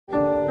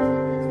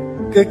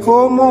que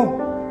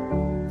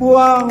cómo,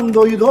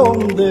 cuándo y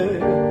dónde,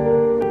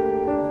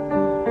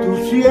 tú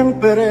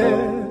siempre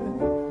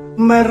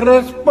me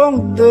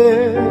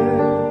respondes.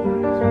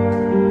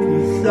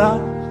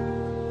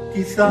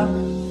 Quizá.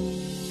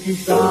 Check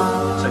this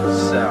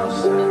out,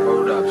 son.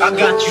 Hold up. I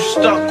got you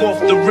stuck off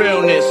the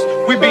realness.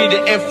 We be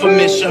the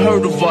infamous, you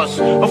heard of us.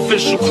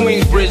 Official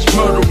Queensbridge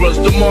murderers.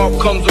 The mob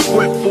comes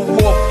equipped for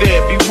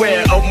warfare.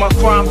 Beware of my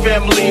crime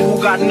family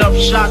who got enough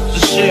shots to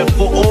share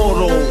for all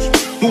those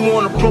who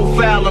wanna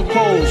profile and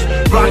pose.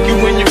 Rock you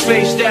in your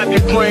face, stab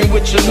your brain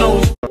with your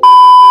nose.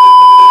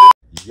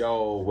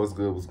 Yo, what's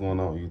good? What's going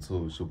on,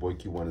 YouTube? It's your boy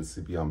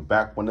Q1CB. I'm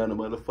back with another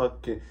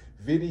motherfucking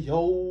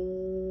video.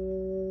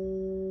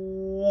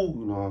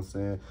 You know what I'm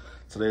saying?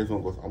 Today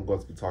I'm going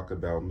to be talking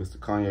about Mr.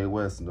 Kanye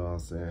West. You know what I'm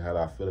saying? How do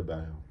I feel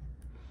about him?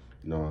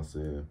 You know what I'm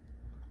saying?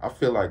 I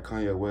feel like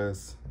Kanye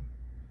West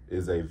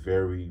is a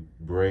very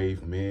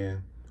brave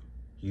man.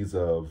 He's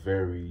a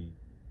very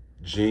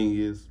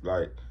genius,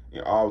 like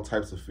in all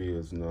types of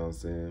fields. You know what I'm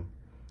saying?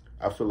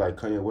 I feel like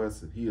Kanye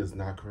West, he is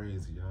not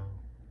crazy, y'all.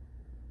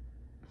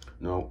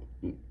 No,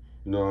 you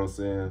know what I'm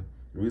saying?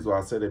 The reason why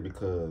I say that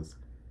because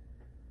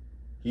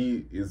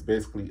he is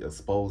basically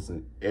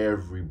exposing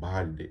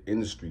everybody, the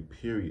industry,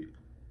 period.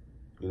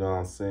 You know what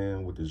I'm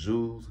saying? With the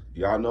Jews,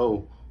 y'all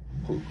know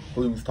who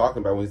he was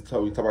talking about when he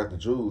talked about the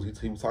Jews.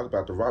 He was talking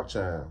about the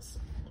Rothschilds,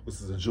 which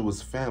is a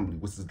Jewish family,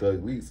 which is the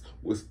elites,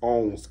 which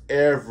owns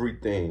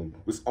everything,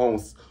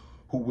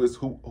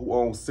 who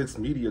owns 6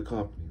 media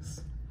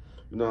companies.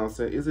 You know what I'm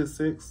saying? Is it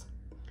 6?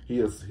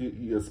 He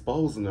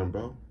exposing them,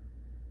 bro.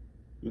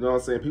 You know what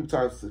I'm saying? People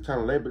trying to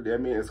label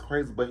that man as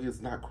crazy, but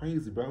he's not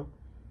crazy, bro.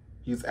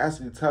 He's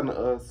actually telling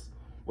us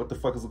what the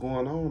fuck is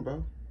going on,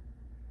 bro.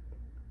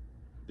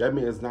 That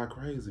man is not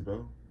crazy,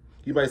 bro.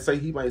 He might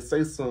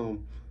say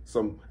some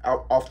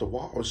out off the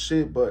wall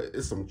shit, but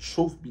it's some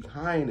truth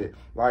behind it.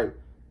 Like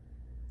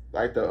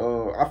I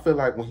feel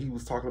like when he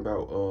was talking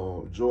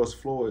about George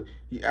Floyd,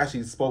 he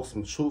actually spoke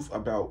some truth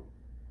about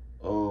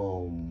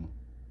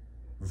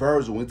Virgil.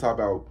 When he talked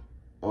about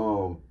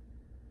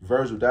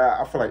Virgil died,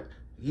 I feel like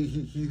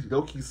he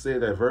low-key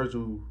said that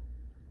Virgil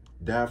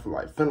died from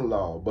like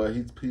fentanyl, but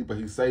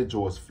he say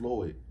George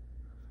Floyd,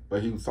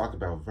 but he was talking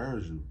about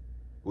Virgil,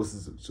 who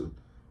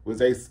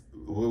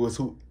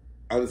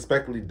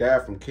unexpectedly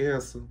died from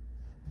cancer.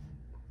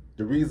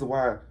 The reason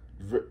why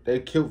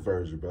they killed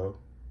Virgil, bro,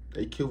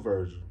 they killed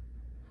Virgil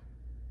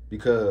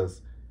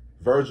because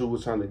Virgil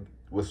was trying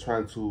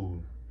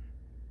to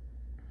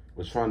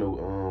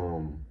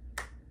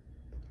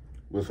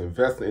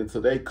investing into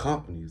their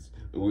companies.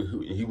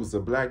 He was a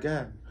black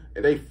guy.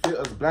 And they fit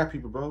us black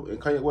people, bro.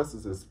 And Kanye West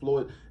is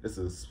exposing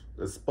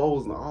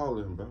all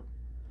of them, bro.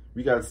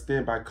 We gotta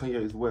stand by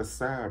Kanye's West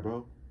side,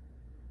 bro.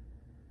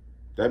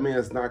 That man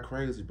is not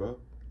crazy, bro.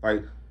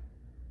 Like,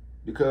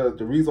 because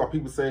the reason why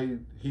people say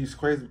he's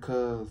crazy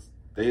because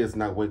they is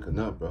not waking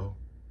up, bro.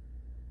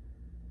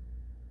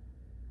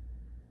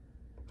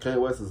 Kanye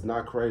West is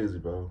not crazy,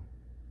 bro.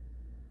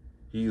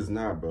 He is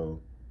not, bro.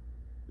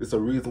 It's a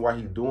reason why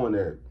he's doing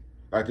that.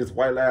 Like this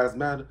White Lives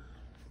Matter.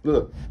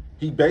 Look,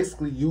 he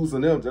basically using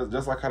them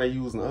just like how they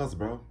using us,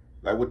 bro.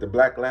 Like with the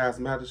Black Lives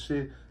Matter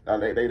shit.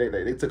 Like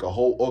they took a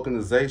whole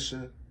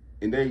organization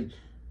and they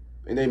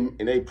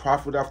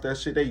profit off that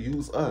shit. They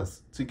use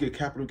us to get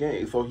capital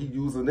gain. So he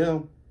using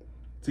them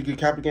to get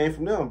capital gain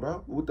from them,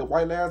 bro. With the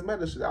White Lives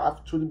Matter shit, I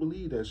truly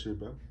believe that shit,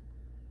 bro.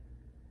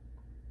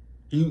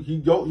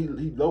 He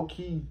low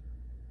key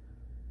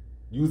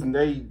using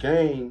their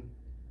game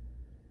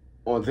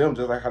on them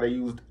just like how they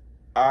used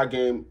our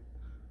game.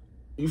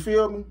 You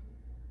feel me?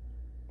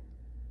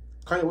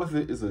 Kanye West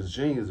is a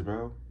genius,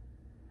 bro.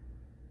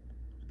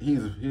 He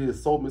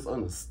is so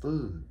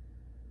misunderstood.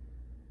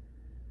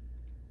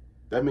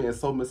 That man is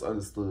so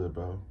misunderstood,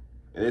 bro.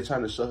 And they're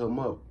trying to shut him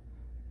up.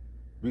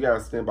 We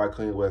gotta stand by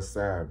Kanye West's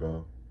side,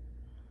 bro.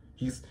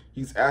 He's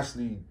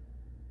actually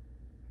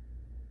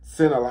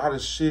saying a lot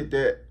of shit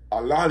that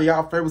a lot of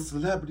y'all favorite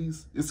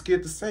celebrities is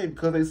scared to say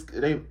because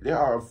they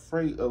are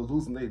afraid of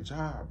losing their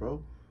job,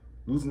 bro.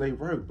 Losing their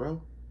work,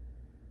 bro.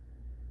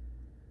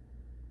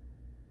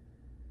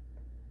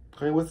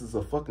 Kanye West is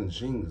a fucking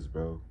genius,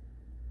 bro.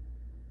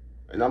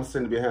 And I'm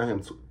sitting behind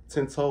him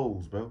 10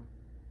 toes, bro.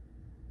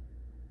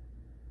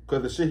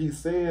 Because the shit he's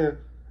saying,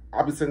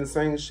 I be saying the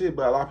same shit,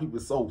 but a lot of people are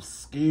so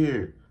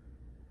scared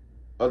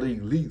of the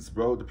elites,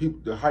 bro. The people,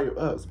 the higher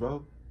ups,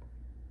 bro.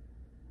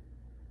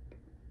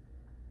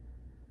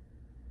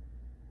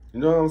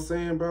 You know what I'm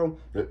saying, bro?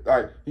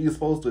 Like, he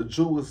exposed the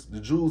Jews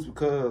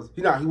because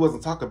he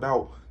wasn't talking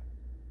about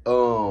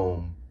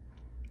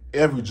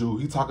every Jew.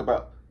 He talked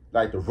about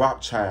like the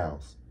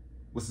Rothschilds,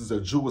 which is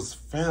a Jewish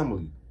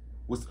family,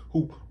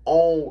 who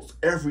owns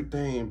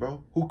everything,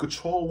 bro. Who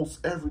controls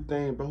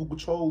everything, bro. Who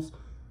controls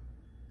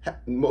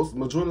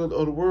majority of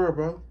the world,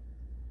 bro.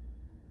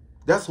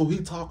 That's who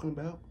he talking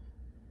about.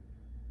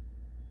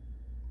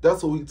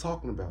 That's what we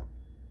talking about.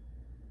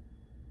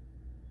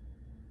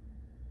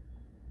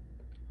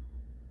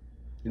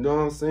 You know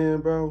what I'm saying,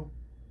 bro?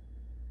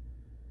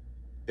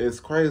 It's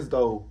crazy,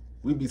 though.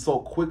 We be so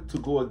quick to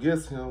go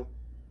against him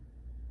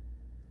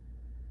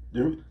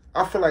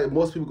I feel like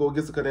most people go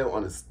against it because they don't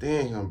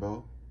understand him,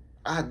 bro.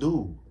 I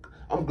do.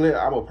 I'm glad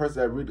I'm a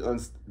person that really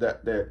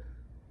that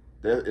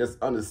is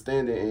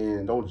understanding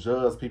and don't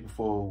judge people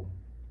for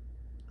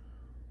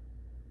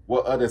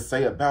what others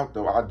say about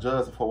them. I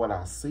judge for what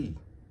I see.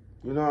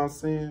 You know what I'm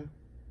saying?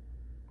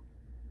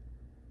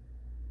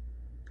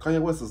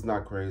 Kanye West is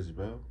not crazy,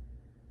 bro.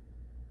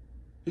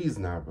 He's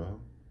not, bro.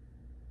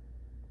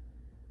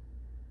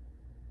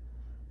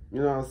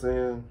 You know what I'm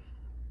saying?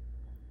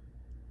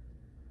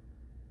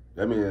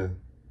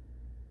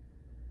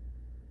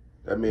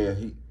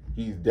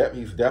 He's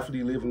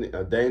definitely living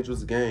a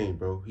dangerous game,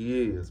 bro.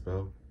 He is,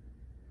 bro.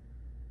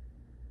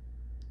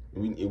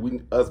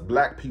 We us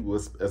black people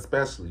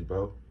especially,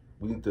 bro.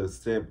 We need to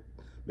stand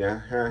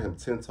behind him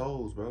 10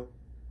 toes, bro.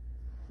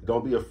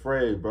 Don't be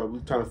afraid, bro. We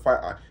trying to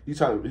fight. He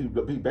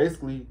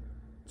basically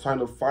trying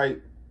to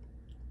fight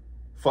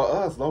for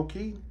us, low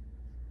key.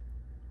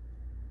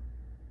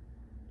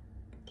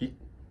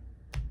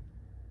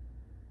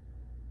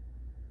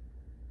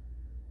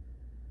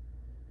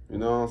 You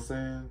know what I'm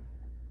saying?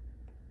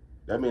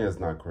 That man is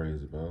not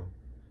crazy, bro.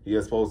 He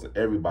exposing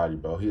everybody,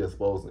 bro. He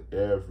exposing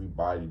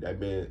everybody. That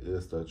man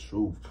is the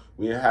truth.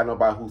 We ain't had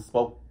nobody who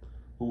spoke,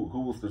 who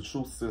was the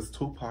truth since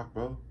Tupac,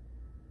 bro.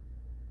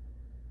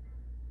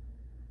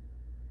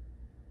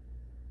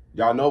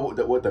 Y'all know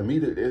what the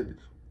media is.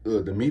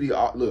 The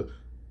media, look.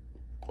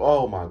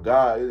 Oh my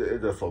God,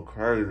 it's just so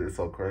crazy. It's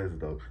so crazy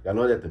though. Y'all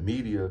know that the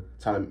media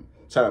trying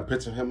to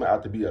picture him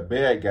out to be a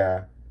bad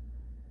guy.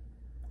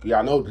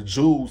 Y'all know the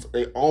Jews,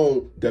 they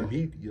own the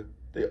media.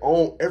 They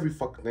own every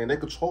fucking thing. They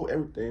control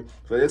everything.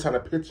 So they're trying to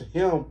picture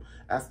him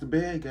as the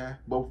bad guy.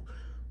 But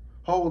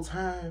whole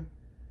time,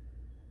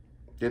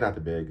 they're not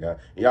the bad guy.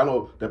 And y'all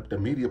know the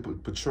media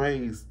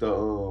portrays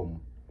the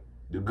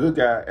good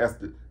guy as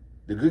the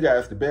good guy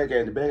as the bad guy,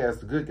 and the bad guy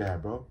as the good guy,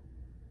 bro.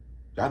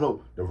 Y'all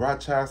know the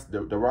Rothschilds,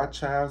 the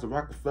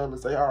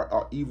Rockefellers, they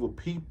are evil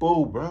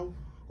people, bro,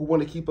 who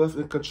want to keep us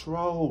in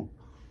control.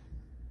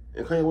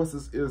 And Kanye West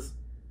is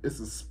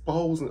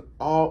exposing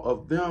all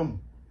of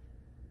them.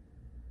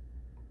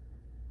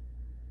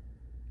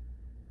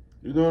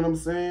 You know what I'm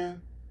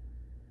saying?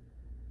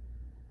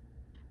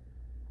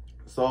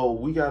 So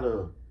we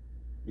gotta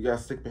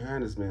stick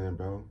behind this man,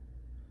 bro.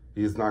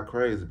 He's not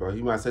crazy, bro.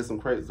 He might say some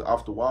crazy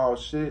off the wall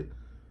shit,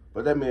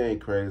 but that man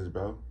ain't crazy,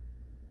 bro.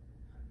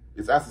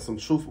 It's asking some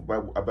truth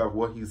about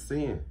what he's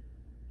saying.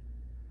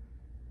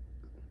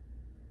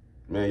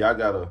 Man, y'all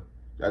gotta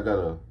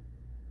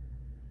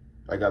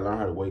learn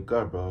how to wake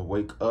up, bro.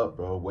 Wake up,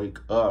 bro. Wake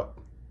up.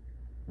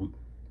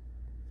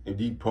 And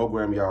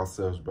deprogram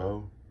yourselves,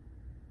 bro.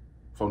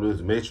 From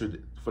this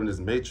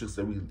matrix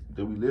that we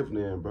living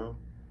in, bro.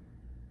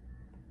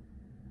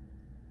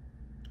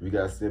 We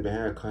gotta stand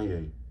behind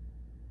Kanye.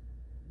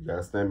 You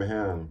gotta stand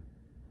behind him.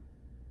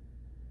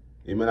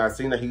 It may not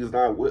seem that he's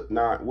not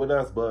with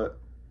us, but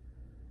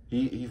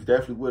he's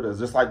definitely with us.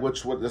 Just like what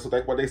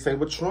they say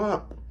with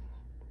Trump.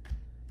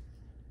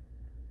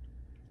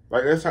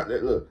 Like they're trying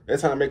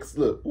to make us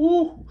look.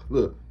 Ooh,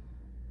 look.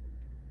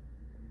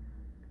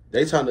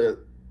 They trying to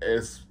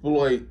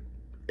exploit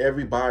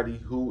everybody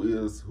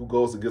who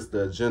goes against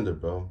the agenda,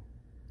 bro.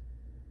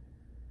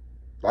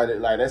 Like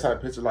that's how I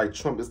picture like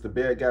Trump is the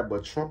bad guy,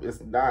 but Trump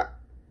is not.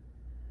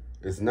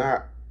 It's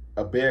not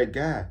a bad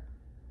guy.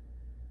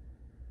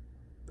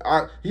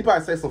 He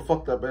probably say some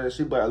fucked up ass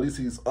shit, but at least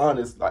he's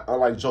honest. Like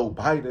unlike Joe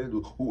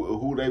Biden,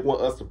 who they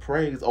want us to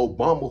praise,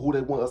 Obama, who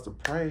they want us to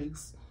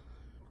praise,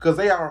 because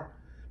they are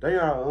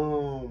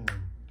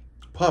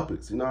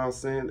puppets. You know what I'm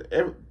saying?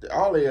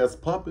 All they as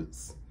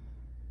puppets.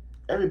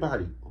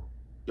 Everybody,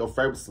 your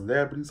favorite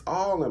celebrities,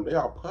 all of them, they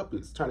are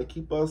puppets trying to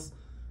keep us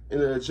in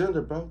the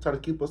agenda, bro. Trying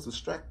to keep us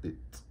distracted.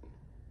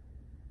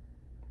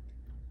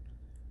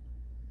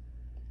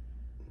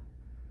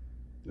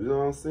 You know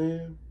what I'm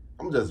saying?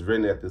 I'm just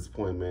renting at this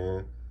point,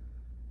 man.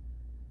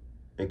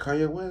 And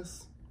Kanye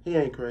West, he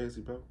ain't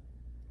crazy, bro.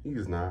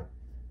 He's not.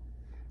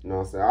 You know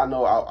what I'm saying? I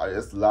know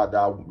it's a lot that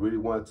I really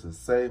wanted to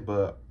say,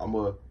 but I'm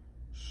a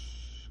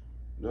shh.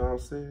 You know what I'm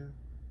saying?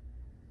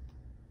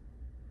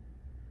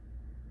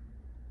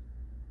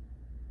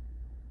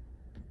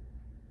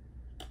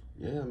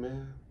 Yeah,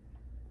 man.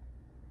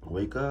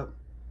 Wake up.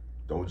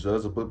 Don't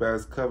judge a book by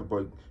its cover,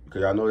 bro.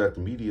 Because y'all know that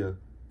the media,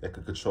 they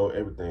can control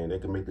everything. They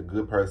can make the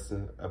good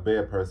person a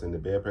bad person, the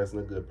bad person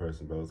a good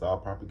person, bro. It's all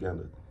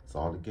propaganda. It's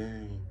all the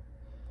game.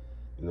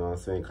 You know what I'm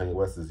saying? Kanye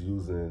West is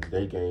using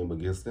their game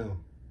against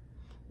them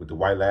with the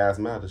White Lives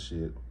Matter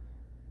shit.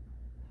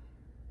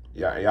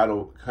 Yeah, and y'all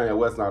know Kanye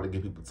West know how to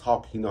get people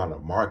talk. He know how to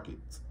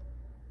market.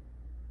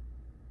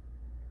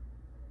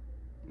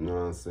 You know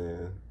what I'm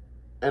saying?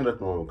 Ain't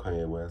nothing wrong with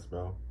Kanye West,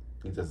 bro.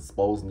 He's just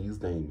exposing these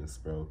demons,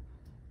 bro.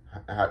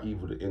 How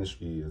evil the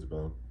industry is,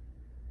 bro.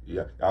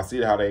 Yeah, y'all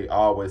see how they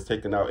always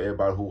taking out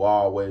everybody who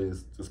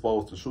always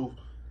exposed the truth.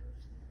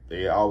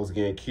 They always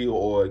getting killed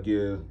or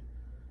getting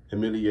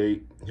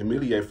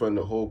humiliate from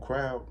the whole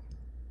crowd.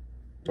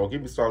 Don't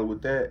get me started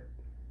with that.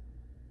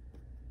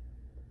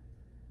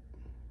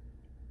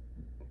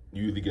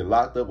 You either get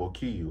locked up or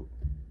killed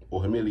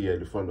or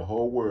humiliated from the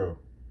whole world.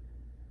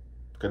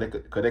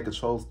 Cause they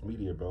control the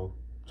media, bro.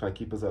 Trying to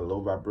keep us at a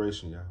low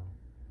vibration, y'all.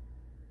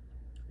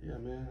 Yeah,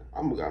 man.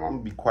 I'm gonna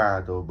be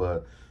quiet though,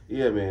 but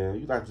yeah, man.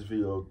 You like this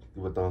video,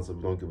 give a thumbs up.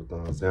 You don't give a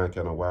thumbs down.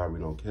 Kind of why we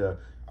don't care.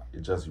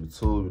 It's just you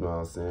too. You know what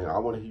I'm saying? I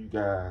want to hear you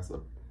guys'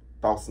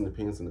 thoughts and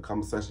opinions in the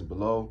comment section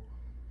below.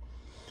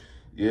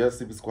 Yeah,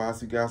 CP Squad.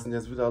 See you guys in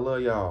this video. I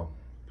love y'all.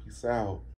 Peace out.